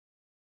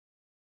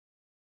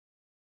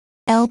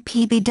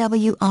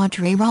LPBW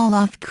Audrey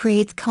Roloff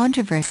creates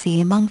controversy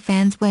among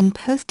fans when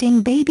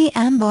posting Baby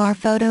Ambar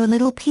photo.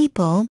 Little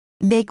People,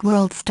 Big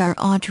World star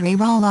Audrey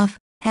Roloff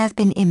has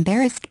been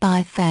embarrassed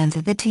by fans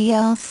of the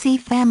TLC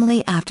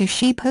family after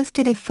she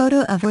posted a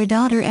photo of her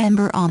daughter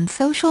Amber on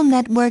social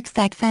networks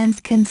that fans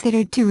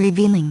considered too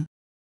revealing.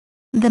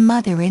 The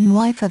mother and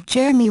wife of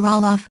Jeremy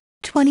Roloff,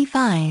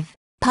 25,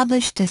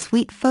 published a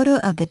sweet photo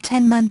of the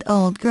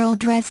 10-month-old girl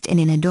dressed in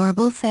an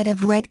adorable set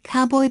of red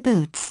cowboy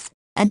boots,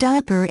 a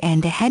diaper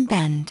and a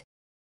headband.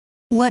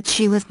 What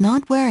she was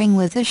not wearing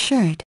was a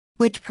shirt,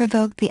 which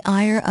provoked the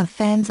ire of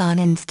fans on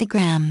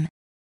Instagram.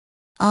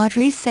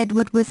 Audrey said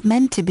what was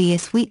meant to be a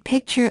sweet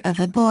picture of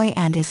a boy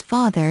and his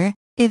father,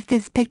 "If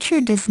this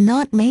picture does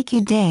not make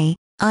your day,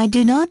 I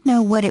do not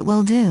know what it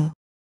will do."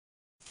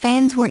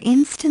 Fans were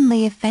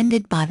instantly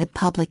offended by the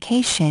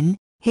publication,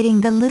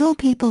 hitting the Little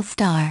People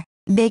star,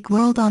 Big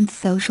World on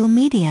social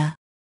media.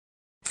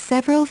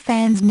 Several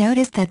fans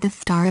noticed that the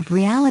star of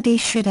reality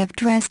should have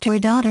dressed her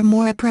daughter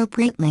more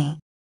appropriately.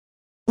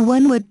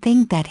 "One would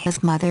think that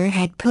his mother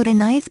had put a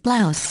nice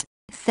blouse,"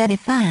 said a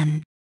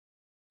fan.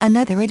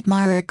 Another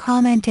admirer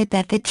commented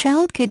that the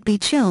child could be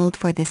chilled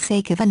for the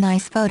sake of a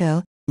nice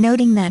photo,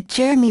 noting that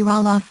Jeremy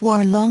Roloff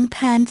wore long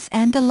pants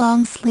and a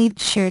long-sleeved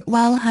shirt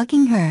while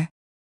hugging her.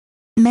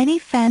 Many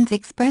fans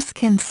expressed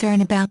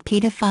concern about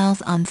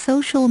pedophiles on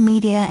social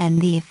media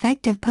and the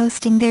effect of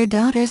posting their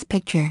daughter's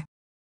picture.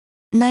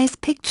 "Nice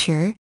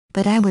picture,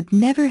 but I would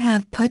never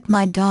have put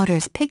my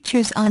daughter's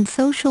pictures on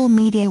social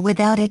media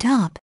without a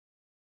top.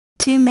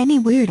 Too many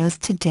weirdos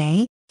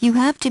today, you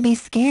have to be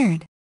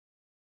scared."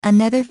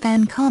 Another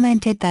fan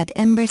commented that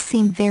Amber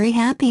seemed very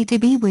happy to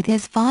be with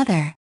his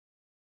father.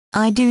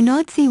 "I do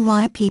not see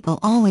why people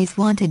always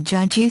want to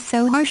judge you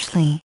so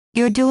harshly.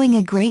 You're doing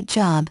a great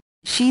job,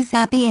 she's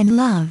happy and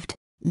loved,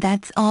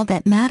 that's all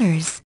that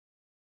matters."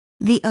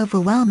 The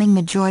overwhelming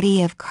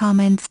majority of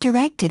comments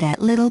directed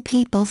at Little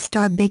People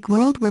star Big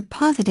World were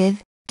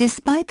positive,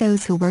 despite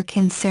those who were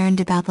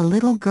concerned about the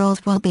little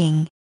girl's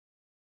well-being.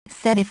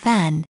 Said a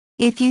fan,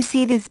 "If you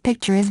see this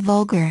picture as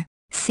vulgar,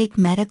 seek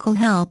medical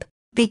help,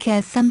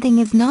 because something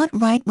is not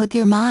right with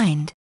your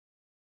mind."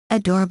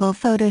 Adorable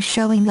photo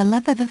showing the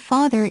love of a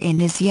father in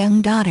his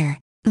young daughter.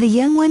 "The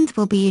young ones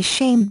will be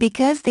ashamed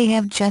because they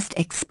have just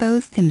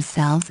exposed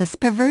themselves as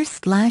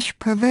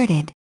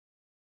perverse/perverted."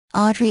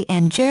 Audrey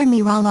and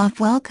Jeremy Roloff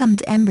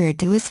welcomed Amber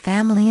to his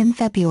family in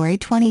February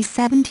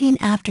 2017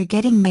 after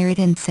getting married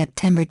in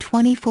September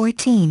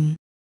 2014.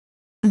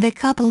 The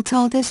couple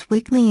told Us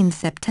Weekly in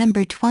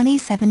September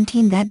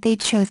 2017 that they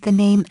chose the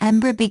name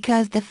Amber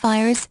because "the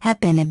fires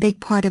have been a big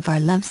part of our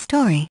love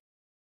story.